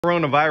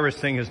Coronavirus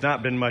thing has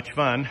not been much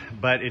fun,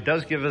 but it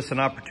does give us an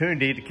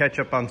opportunity to catch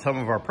up on some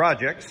of our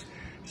projects.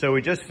 So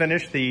we just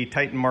finished the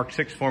Titan Mark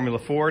 6 Formula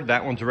Ford.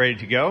 That one's ready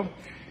to go.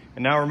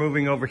 And now we're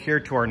moving over here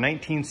to our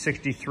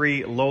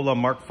 1963 Lola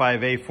Mark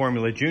 5A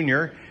Formula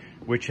Junior,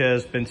 which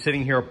has been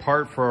sitting here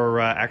apart for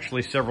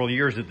actually several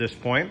years at this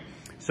point.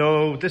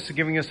 So this is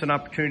giving us an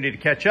opportunity to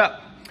catch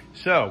up.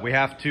 So we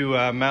have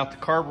to mount the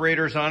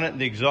carburetors on it,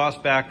 the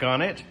exhaust back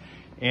on it,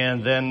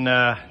 and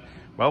then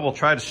well, we'll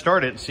try to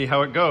start it and see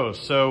how it goes.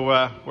 So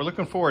we're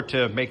looking forward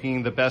to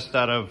making the best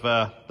out of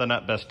the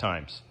not best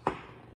times.